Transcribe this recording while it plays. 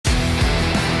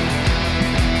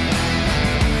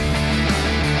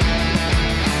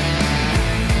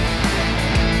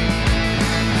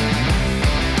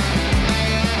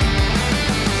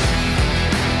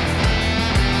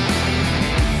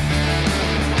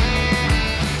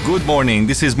Good morning,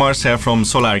 this is Marcel from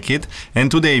SolarKit,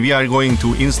 and today we are going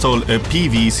to install a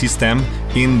PV system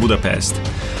in Budapest.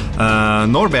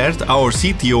 Norbert, our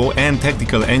CTO and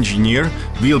technical engineer,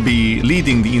 will be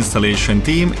leading the installation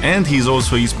team, and he's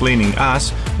also explaining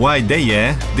us why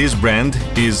Deye, this brand,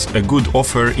 is a good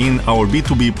offer in our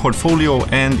B2B portfolio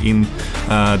and in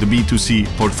the B2C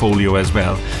portfolio as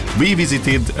well. We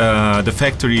visited the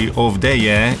factory of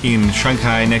Deye in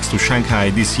Shanghai, next to Shanghai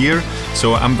this year,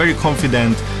 so I'm very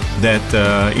confident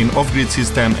that in off-grid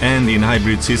system and in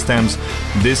hybrid systems,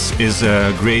 this is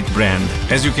a great brand.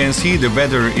 As you can see, the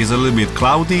weather is a little bit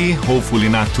cloudy, hopefully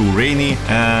not too rainy.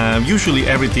 Usually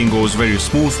everything goes very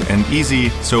smooth and easy,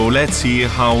 so let's see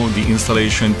how the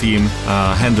installation team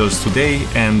handles today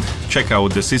and check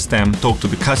out the system, talk to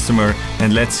the customer,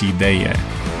 and let's see Deye.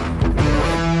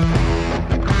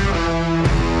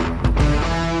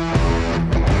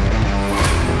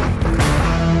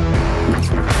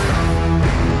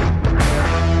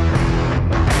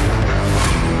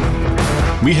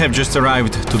 We have just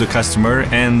arrived to the customer,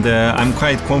 and I'm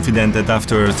quite confident that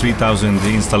after 3,000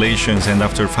 installations and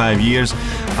after 5 years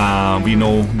we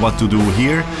know what to do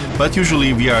here, but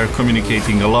usually we are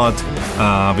communicating a lot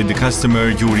with the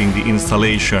customer during the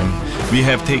installation. We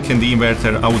have taken the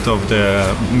inverter out of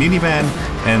the minivan,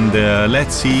 and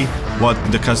let's see what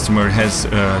the customer has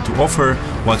to offer,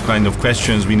 what kind of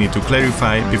questions we need to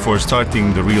clarify before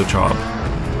starting the real job.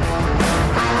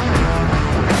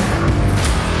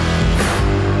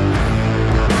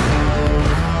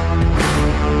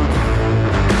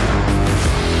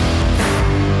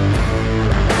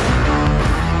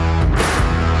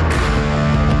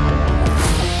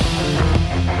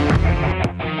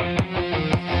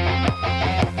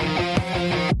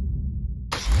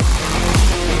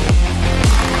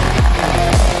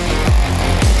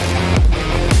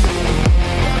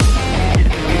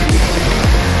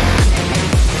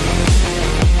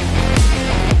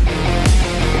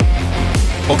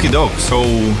 Okie doke, so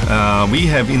we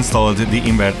have installed the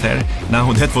inverter.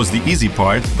 Now that was the easy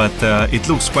part, but it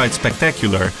looks quite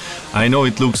spectacular. I know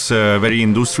it looks very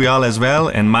industrial as well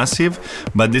and massive,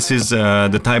 but this is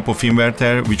the type of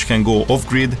inverter which can go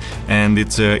off-grid, and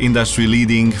it's industry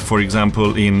leading, for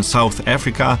example, in South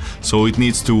Africa, so it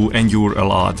needs to endure a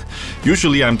lot.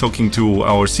 Usually I'm talking to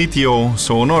our CTO,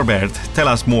 so Norbert, tell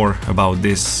us more about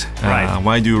this. Right.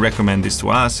 Why do you recommend this to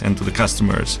us and to the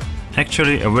customers?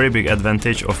 Actually, a very big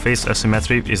advantage of phase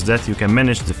asymmetry is that you can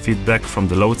manage the feedback from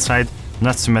the load side,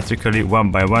 not symmetrically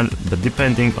one by one, but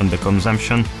depending on the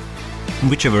consumption.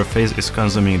 Whichever phase is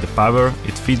consuming the power,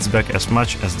 it feeds back as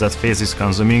much as that phase is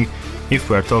consuming, if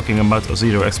we are talking about a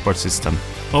zero export system.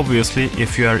 Obviously,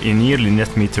 if you are in yearly net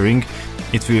metering,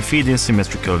 it will feed in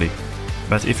symmetrically.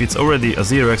 But if it's already a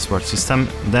zero export system,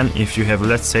 then if you have,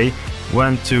 let's say,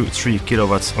 1, 2, 3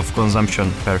 kilowatts of consumption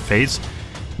per phase,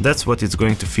 that's what it's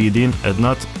going to feed in, and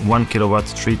not 1 kilowatt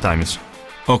 3 times.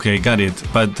 Okay, got it.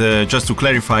 But just to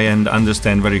clarify and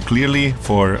understand very clearly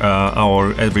for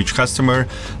our average customer,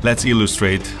 let's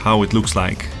illustrate how it looks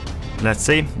like. Let's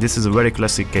say this is a very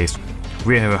classic case.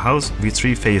 We have a house with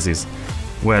 3 phases,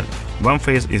 where one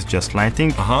phase is just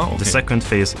lighting, Okay. The second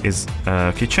phase is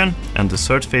kitchen, and the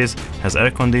third phase has air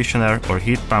conditioner or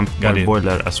heat pump or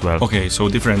boiler as well. Okay, so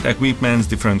different equipments,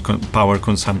 different power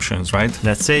consumptions, right?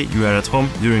 Let's say you are at home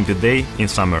during the day in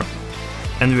summer,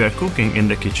 and we are cooking in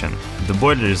the kitchen. The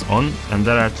boiler is on, and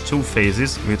there are 2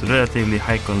 phases with relatively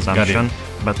high consumption,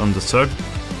 but on the third,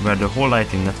 where the whole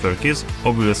lighting network is,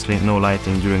 obviously no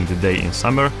lighting during the day in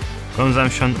summer,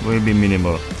 consumption will be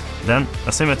minimal. Then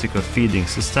a symmetrical feeding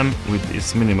system with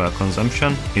its minimal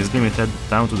consumption is limited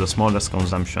down to the smallest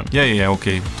consumption. Yeah,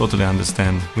 okay, totally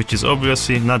understand. Which is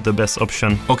obviously not the best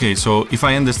option. Okay, so if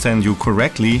I understand you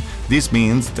correctly, this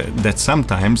means that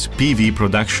sometimes PV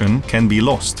production can be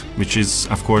lost, which is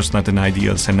of course not an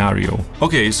ideal scenario.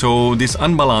 Okay, so this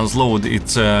unbalanced load,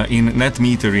 it's in net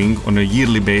metering on a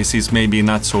yearly basis maybe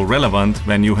not so relevant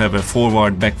when you have a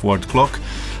forward-backward clock,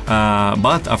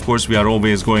 but of course we are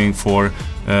always going for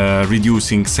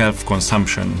reducing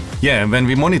self-consumption. Yeah, when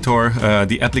we monitor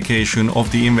the application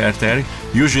of the inverter,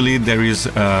 usually there is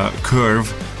a curve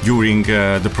during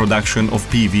the production of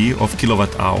PV of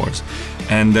kilowatt hours.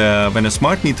 And when a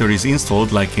smart meter is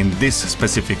installed, like in this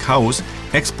specific house,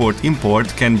 export-import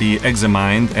can be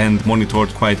examined and monitored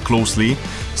quite closely,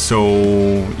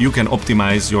 so you can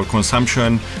optimize your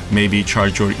consumption, maybe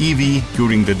charge your EV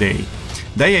during the day.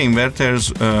 Deye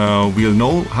inverters will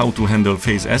know how to handle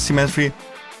phase asymmetry.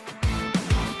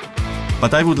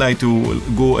 but I would like to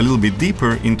go a little bit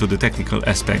deeper into the technical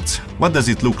aspects. What does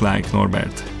it look like,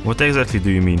 Norbert? What exactly do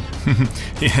you mean?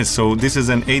 Yes, so this is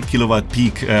an 8 kilowatt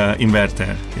peak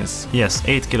inverter, yes. Yes,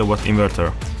 8 kilowatt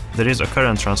inverter. There is a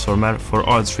current transformer for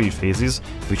all three phases,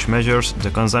 which measures the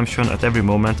consumption at every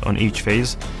moment on each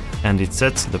phase, and it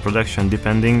sets the production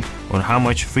depending on how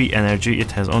much free energy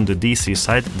it has on the DC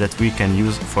side that we can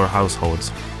use for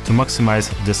households, to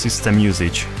maximize the system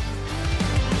usage.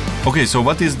 Okay, so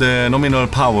what is the nominal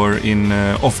power in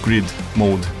off-grid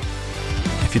mode?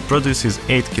 If it produces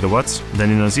 8 kilowatts, then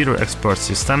in a zero export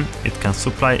system, it can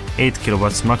supply 8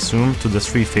 kilowatts maximum to the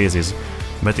three phases.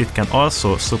 But it can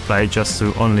also supply just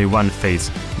to only one phase,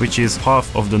 which is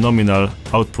half of the nominal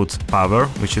output power,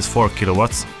 which is 4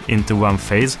 kilowatts, into one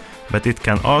phase, but it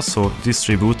can also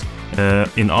distribute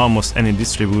in almost any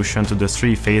distribution to the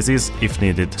three phases if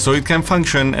needed. So it can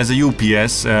function as a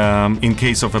UPS in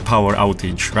case of a power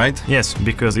outage, right? Yes,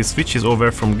 because it switches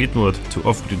over from grid mode to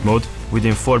off-grid mode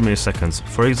within 4 milliseconds.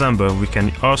 For example, we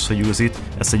can also use it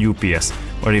as a UPS,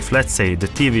 or if, let's say, the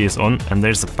TV is on and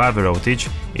there's a power outage,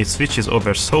 it switches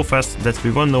over so fast that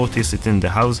we won't notice it in the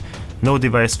house. No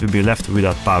device will be left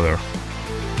without power.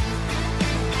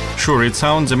 Sure, it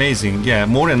sounds amazing. Yeah,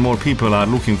 more and more people are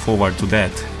looking forward to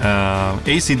that.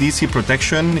 AC/DC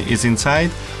protection is inside,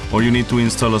 or you need to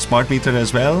install a smart meter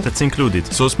as well? That's included.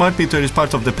 So smart meter is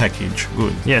part of the package.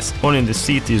 Good. Yes, only the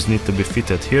CTs need to be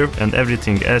fitted here, and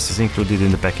everything else is included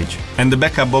in the package. And the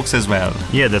backup box as well?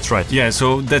 Yeah, that's right. Yeah,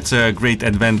 so that's a great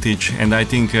advantage, and I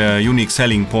think a unique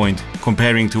selling point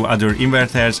comparing to other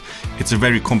inverters. It's a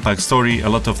very compact story, a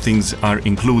lot of things are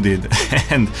included,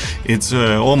 and it's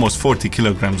almost 40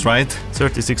 kilograms, right?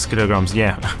 36 kilograms,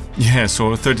 yeah. Yeah,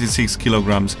 so 36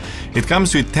 kilograms. It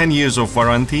comes with 10 years of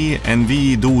warranty, and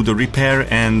we do the repair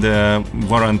and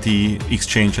warranty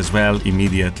exchange as well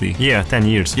immediately. Yeah, 10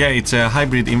 years. Yeah, it's a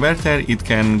hybrid inverter. It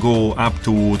can go up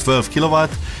to 12 kilowatt,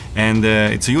 and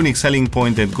it's a unique selling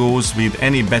point that goes with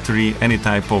any battery, any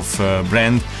type of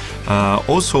brand.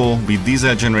 Also with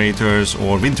diesel generators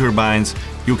or wind turbines,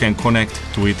 you can connect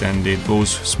to it and it goes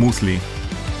smoothly.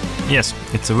 Yes,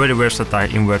 it's a very versatile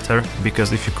inverter,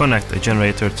 because if you connect a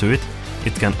generator to it,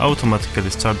 it can automatically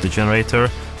start the generator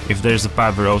if there is a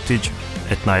power outage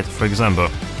at night, for example.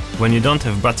 When you don't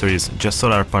have batteries, just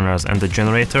solar panels and the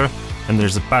generator, and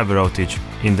there's a power outage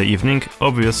in the evening,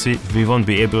 obviously we won't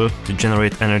be able to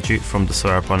generate energy from the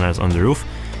solar panels on the roof.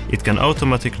 It can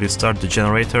automatically start the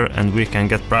generator and we can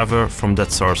get power from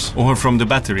that source. Or from the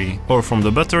battery. Or from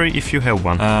the battery if you have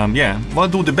one. Yeah,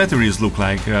 what do the batteries look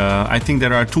like? I think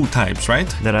there are two types, right?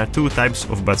 There are two types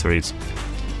of batteries.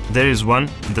 There is one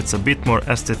that's a bit more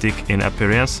aesthetic in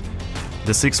appearance,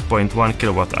 the 6.1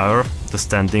 kilowatt hour, the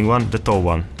standing one, the tall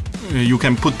one. You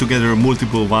can put together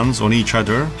multiple ones on each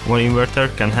other. One inverter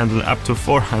can handle up to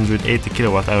 480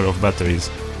 kilowatt hour of batteries.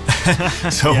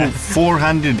 So yeah.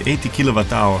 480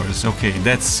 kilowatt hours, okay,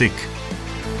 that's sick.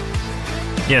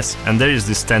 Yes, and there is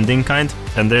the standing kind,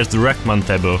 and there's the rack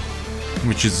mountable,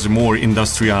 which is more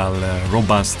industrial,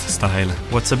 robust style.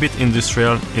 What's a bit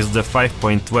industrial is the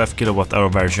 5.12 kilowatt hour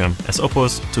version, as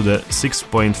opposed to the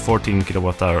 6.14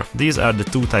 kilowatt hour. These are the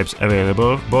two types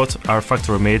available, both are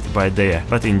factory made by Deye,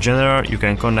 but in general you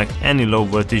can connect any low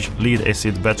voltage lead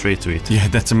acid battery to it. Yeah,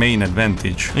 that's a main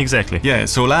advantage. Exactly. Yeah,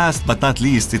 so last but not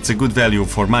least, it's a good value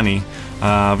for money.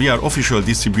 We are official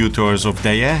distributors of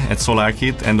Deye at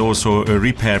SolarKit and also a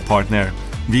repair partner.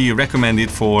 We recommend it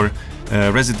for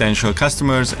residential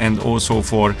customers and also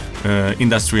for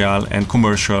industrial and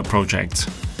commercial projects.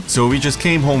 So we just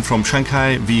came home from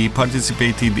Shanghai. We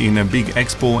participated in a big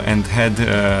expo and had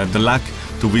the luck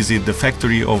to visit the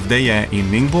factory of Deye in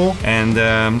Ningbo.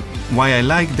 And why I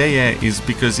like Deye is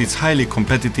because it's highly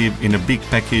competitive in a big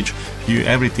package.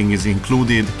 Everything is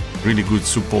included. Really good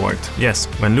support. Yes,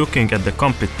 when looking at the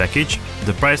complete package,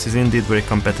 the price is indeed very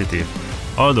competitive.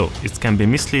 Although it can be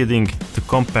misleading to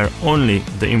compare only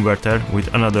the inverter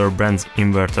with another brand's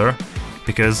inverter,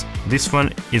 because this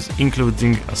one is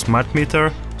including a smart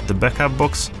meter, the backup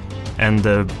box, and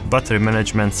the battery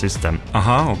management system.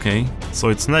 Okay. So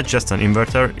it's not just an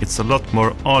inverter, it's a lot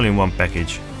more all-in-one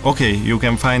package. Okay, you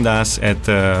can find us at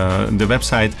the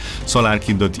website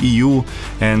solarkit.eu,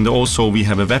 and also we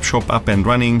have a web shop up and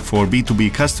running for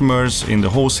B2B customers in the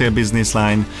wholesale business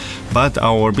line, but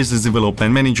our business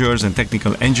development managers and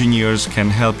technical engineers can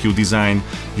help you design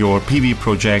your PV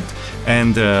project,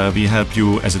 and we help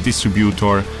you as a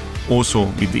distributor also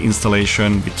with the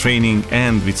installation, with training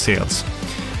and with sales.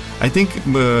 I think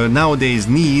nowadays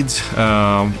needs,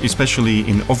 especially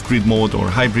in off-grid mode or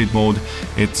hybrid mode,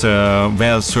 it's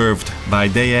well served by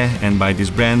Deye and by this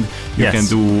brand. You Yes. can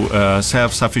do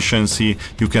self-sufficiency,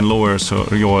 you can lower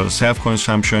your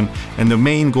self-consumption, and the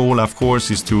main goal, of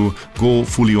course, is to go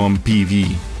fully on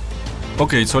PV.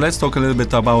 Okay, so let's talk a little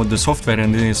bit about the software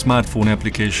and the smartphone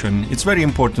application. It's very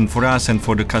important for us and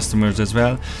for the customers as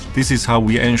well. This is how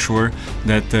we ensure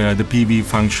that the PV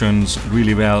functions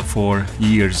really well for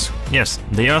years. Yes,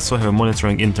 they also have a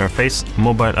monitoring interface,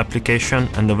 mobile application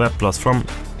and a web platform,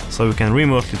 so you can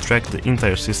remotely track the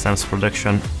entire system's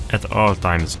production at all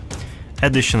times.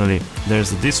 Additionally, there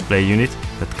is a display unit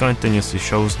that continuously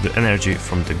shows the energy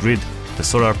from the grid, the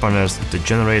solar panels, the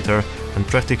generator, and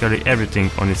practically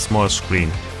everything on its small screen.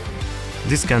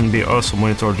 This can be also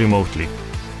monitored remotely.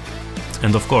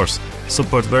 And of course,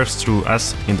 support works through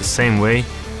us in the same way,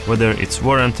 whether it's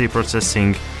warranty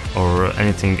processing or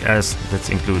anything else that's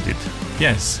included.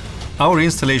 Yes. Our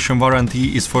installation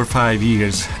warranty is for 5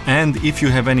 years, and if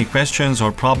you have any questions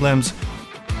or problems,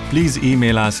 please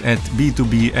email us at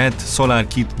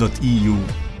b2b@solarkit.eu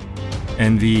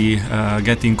and we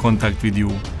get in contact with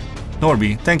you.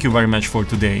 Norby, thank you very much for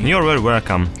today. You're very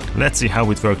welcome. Let's see how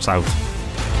it works out.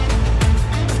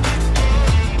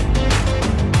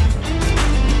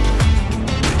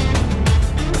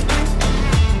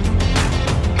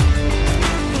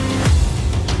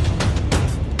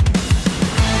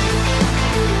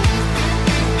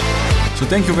 So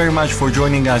thank you very much for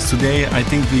joining us today. I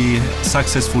think we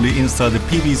successfully installed the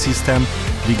PV system.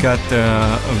 We got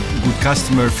good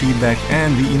customer feedback,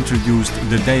 and we introduced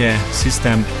the Deye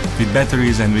system with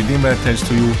batteries and with inverters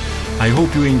to you. I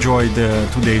hope you enjoyed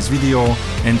today's video,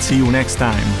 and see you next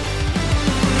time.